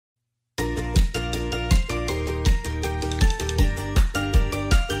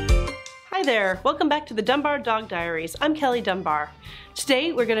Hi there, welcome back to the Dunbar Dog Diaries. I'm Kelly Dunbar.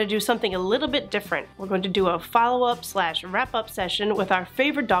 Today we're going to do something a little bit different. We're going to do a follow-up / wrap-up session with our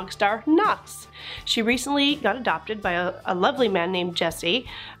favorite dog star, Knox. She recently got adopted by a lovely man named Jesse,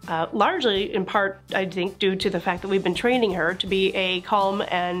 largely in part, I think, due to the fact that we've been training her to be a calm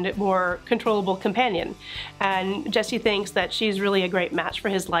and more controllable companion. And Jesse thinks that she's really a great match for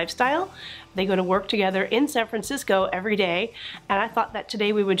his lifestyle. They go to work together in San Francisco every day, and I thought that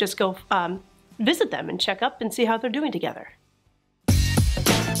today we would just go visit them and check up and see how they're doing together.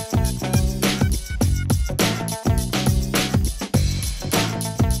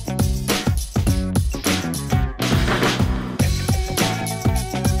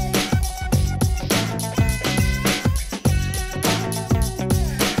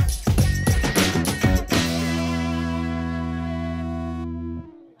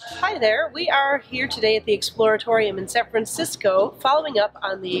 Hi there, we are here today at the Exploratorium in San Francisco, following up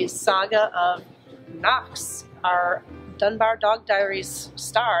on the saga of Knox, our Dunbar Dog Diaries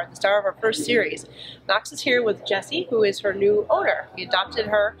star, the star of our first series. Knox is here with Jesse, who is her new owner. We adopted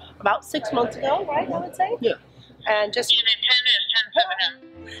her about 6 months ago, right, I would say? Yeah. And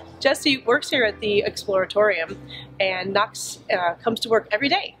Jesse works here at the Exploratorium, and Knox comes to work every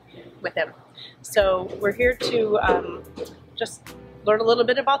day with him. So we're here to just learn a little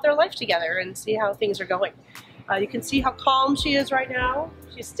bit about their life together and see how things are going. You can see how calm she is right now.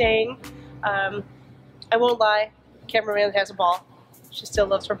 She's staying. I won't lie, the cameraman has a ball. She still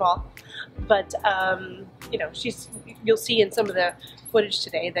loves her ball. But, you know, you'll see in some of the footage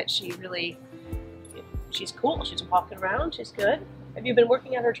today that she's cool. She's walking around, she's good. Have you been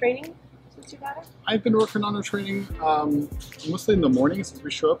working on her training since you got her? I've been working on her training mostly in the mornings as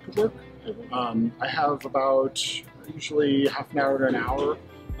we show up to work. I have about usually half an hour to an hour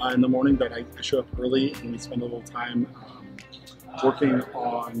in the morning that I show up early, and we spend a little time working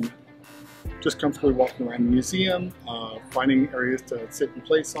on just comfortably walking around the museum, finding areas to sit in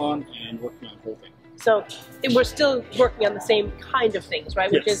place on, and working on holding. So we're still working on the same kind of things,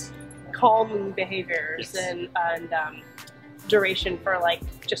 right? Yes. Which is calming behaviors. Yes. and duration for like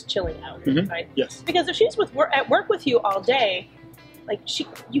just chilling out, right? Yes. Because if she's at work with you all day, like she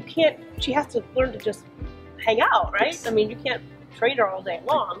has to learn to just hang out, right? Yes. I mean, you can't train her all day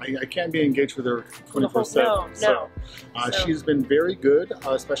long. I can't be engaged with her 24/7. No. So she's been very good,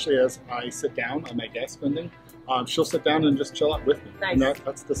 especially as I sit down on my desk bending. She'll sit down and just chill out with me. Nice. And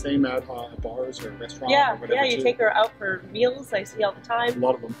that's the same at bars or restaurants. Yeah, or whatever. Yeah. You take her out for meals. I see all the time. A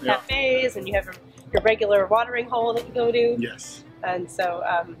lot of them. Yeah. Cafes, and you have your regular watering hole that you go to. Yes. And so,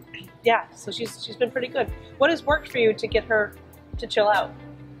 yeah. So she's been pretty good. What has worked for you to get her to chill out?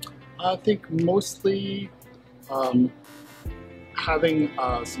 I think mostly having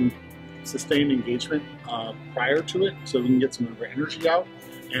some sustained engagement prior to it, so we can get some of her energy out,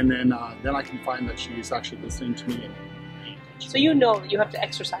 and then I can find that she's actually listening to me. So you know that you have to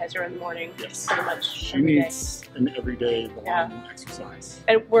exercise her in the morning. Yes. Pretty much. She needs an everyday long exercise.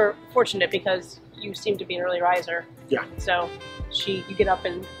 And we're fortunate because you seem to be an early riser. Yeah. So you get up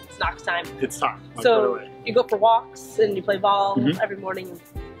and it's Knox time. It's time. So you go for walks and you play ball every morning.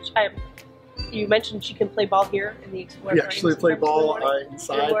 You mentioned she can play ball here in the Exploratorium. We actually play ball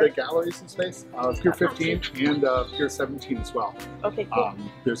inside the galleries in space, Pier 15 and Pier 17 as well. Okay, cool.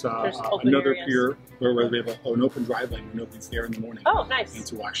 There's another pier where we have an open drive lane when nobody's there in the morning. Oh, nice. And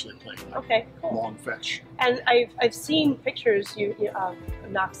so we'll actually play cool. long fetch. And I've seen pictures of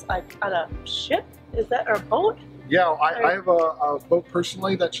Knox like on a ship, is that, or a boat? Yeah, I have a boat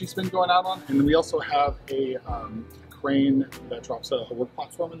personally that she's been going out on, and then we also have a crane that drops a work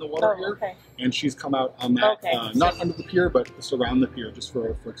platform in the water here, and she's come out on that, not under the pier, but just around the pier, just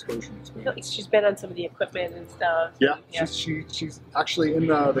for exposure and experience. She's been on some of the equipment and stuff. Yeah, yeah. She's actually in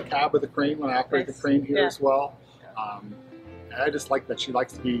the cab of the crane when I operate the crane here as well. I just like that she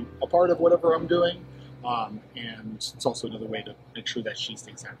likes to be a part of whatever I'm doing, and it's also another way to make sure that she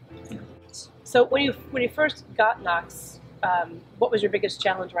stays happy. So when you first got Knox, what was your biggest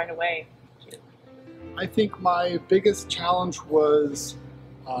challenge right away? I think my biggest challenge was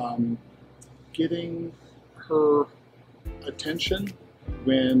getting her attention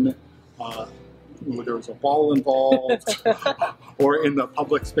when there was a ball involved or in the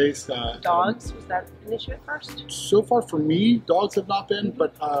public space. Dogs, was that an issue at first? So far for me, dogs have not been,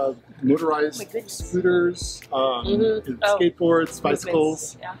 but motorized scooters, skateboards,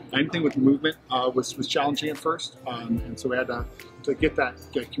 bicycles, anything with movement was challenging at first. And so we had to get that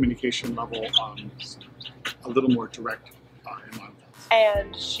communication level a little more direct in my thoughts.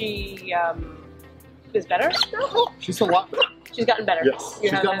 And she is better now? She's a lot better. She's gotten better. Yes,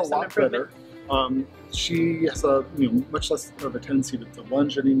 she's gotten a lot better. She has a much less of a tendency to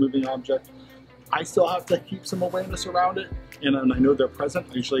lunge at any moving object. I still have to keep some awareness around it, and I know they're present.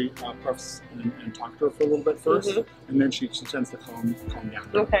 I usually puffs and talk to her for a little bit first, and then she tends to calm down.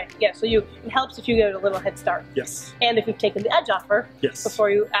 Okay, yeah, so it helps if you get a little head start. Yes. And if you've taken the edge off her before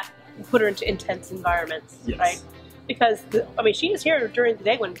you put her into intense environments, right? Because, I mean, she is here during the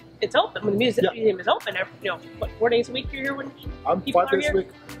day when it's open, when the museum is open. What, 4 days a week you're here when I'm people 5 days a week.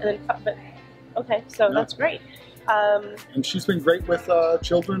 And then, okay, so that's great. And she's been great with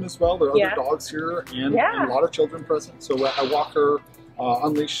children as well. There are other dogs here and a lot of children present. So I walk her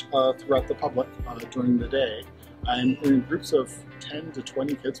on leash throughout the public during the day. And in groups of 10 to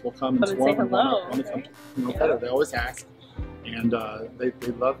 20 kids will come and swarm and want to come pet her. They always ask. And they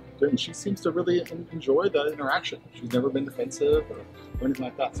love it. And she seems to really enjoy the interaction. She's never been defensive or anything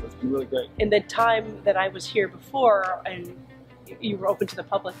like that. So it's been really great. In the time that I was here before, and you were open to the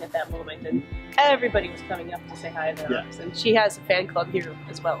public at that moment, and everybody was coming up to say hi to Knox. And she has a fan club here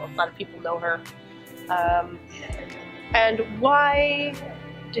as well. A lot of people know her. And why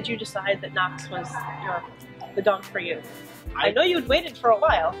did you decide that Knox was the dog for you? I know you'd waited for a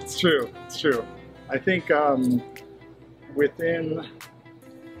while. It's true. It's true. I think within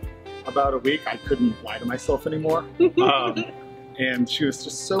about a week, I couldn't lie to myself anymore. And she was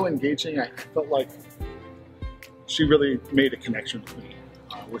just so engaging. I felt like she really made a connection with me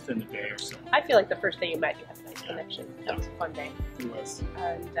within a day or so. I feel like the first day you met, you had a nice connection. That was a fun day. It was.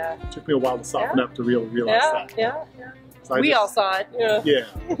 And it took me a while to soften up to realize that. Yeah. So we all saw it.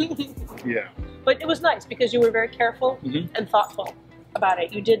 Yeah. But it was nice because you were very careful and thoughtful about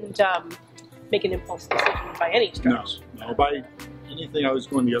it. You didn't make an impulse decision by any stretch. No, by anything I was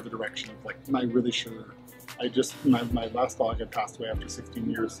going the other direction of like, am I really sure? My last dog had passed away after 16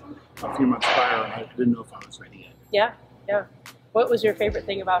 years, a few months prior, and I didn't know if I was ready yet. Yeah. What was your favorite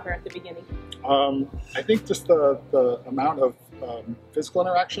thing about her at the beginning? I think just the amount of physical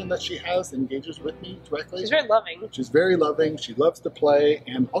interaction that she has, engages with me directly. She's very loving. She's very loving. She loves to play,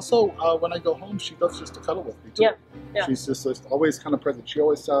 and also when I go home, she loves just to cuddle with me too. Yeah. She's just always kind of present. She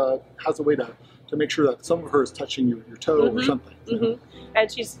always has a way to make sure that some of her is touching your toe or something. You know? And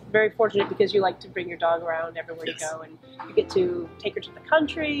she's very fortunate because you like to bring your dog around everywhere you go, and you get to take her to the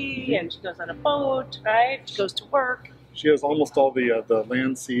country, and she goes on a boat, right? She goes to work. She has almost all the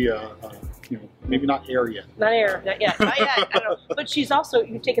land, sea, maybe not air yet. Not yet. I don't know. But she's also,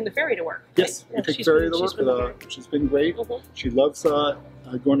 you've taken the ferry to work. Yes, we take the ferry to work. She's been great. She loves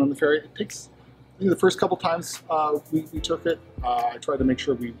going on the ferry. It takes, I think the first couple times we took it, I tried to make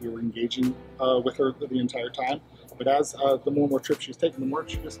sure we were engaging with her the entire time. But as the more and more trips she's taken, the more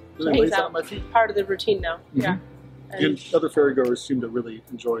she just really lays out on my feet. Part of the routine now. Yeah. And other ferrygoers seem to really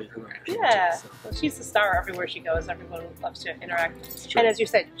enjoy her action. Yeah, too, so. Well, she's the star everywhere she goes. Everyone loves to interact. And as you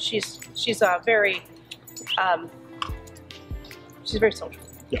said, she's very social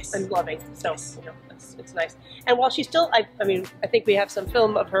and loving. So it's nice. And while she's still, I mean, I think we have some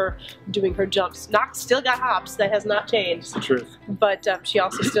film of her doing her jumps. Knox still got hops. That has not changed. It's the truth. But she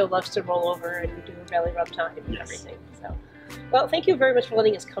also still loves to roll over and do her belly rub time and everything. So. Well, thank you very much for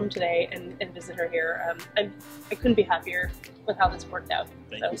letting us come today and visit her here. I couldn't be happier with how this worked out.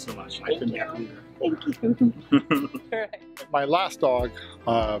 Thank you so much. I couldn't be happier either. Thank you. All right. My last dog,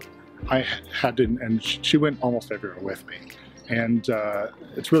 I had to, and she went almost everywhere with me. And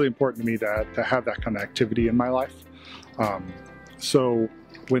it's really important to me to have that kind of activity in my life. So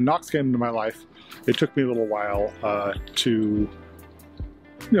when Knox came into my life, it took me a little while to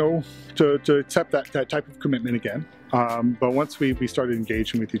accept that type of commitment again. But once we started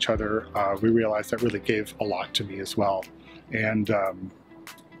engaging with each other, we realized that really gave a lot to me as well. And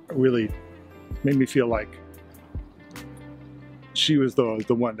really made me feel like she was the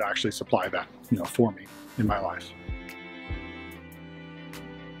one to actually supply that, for me in my life.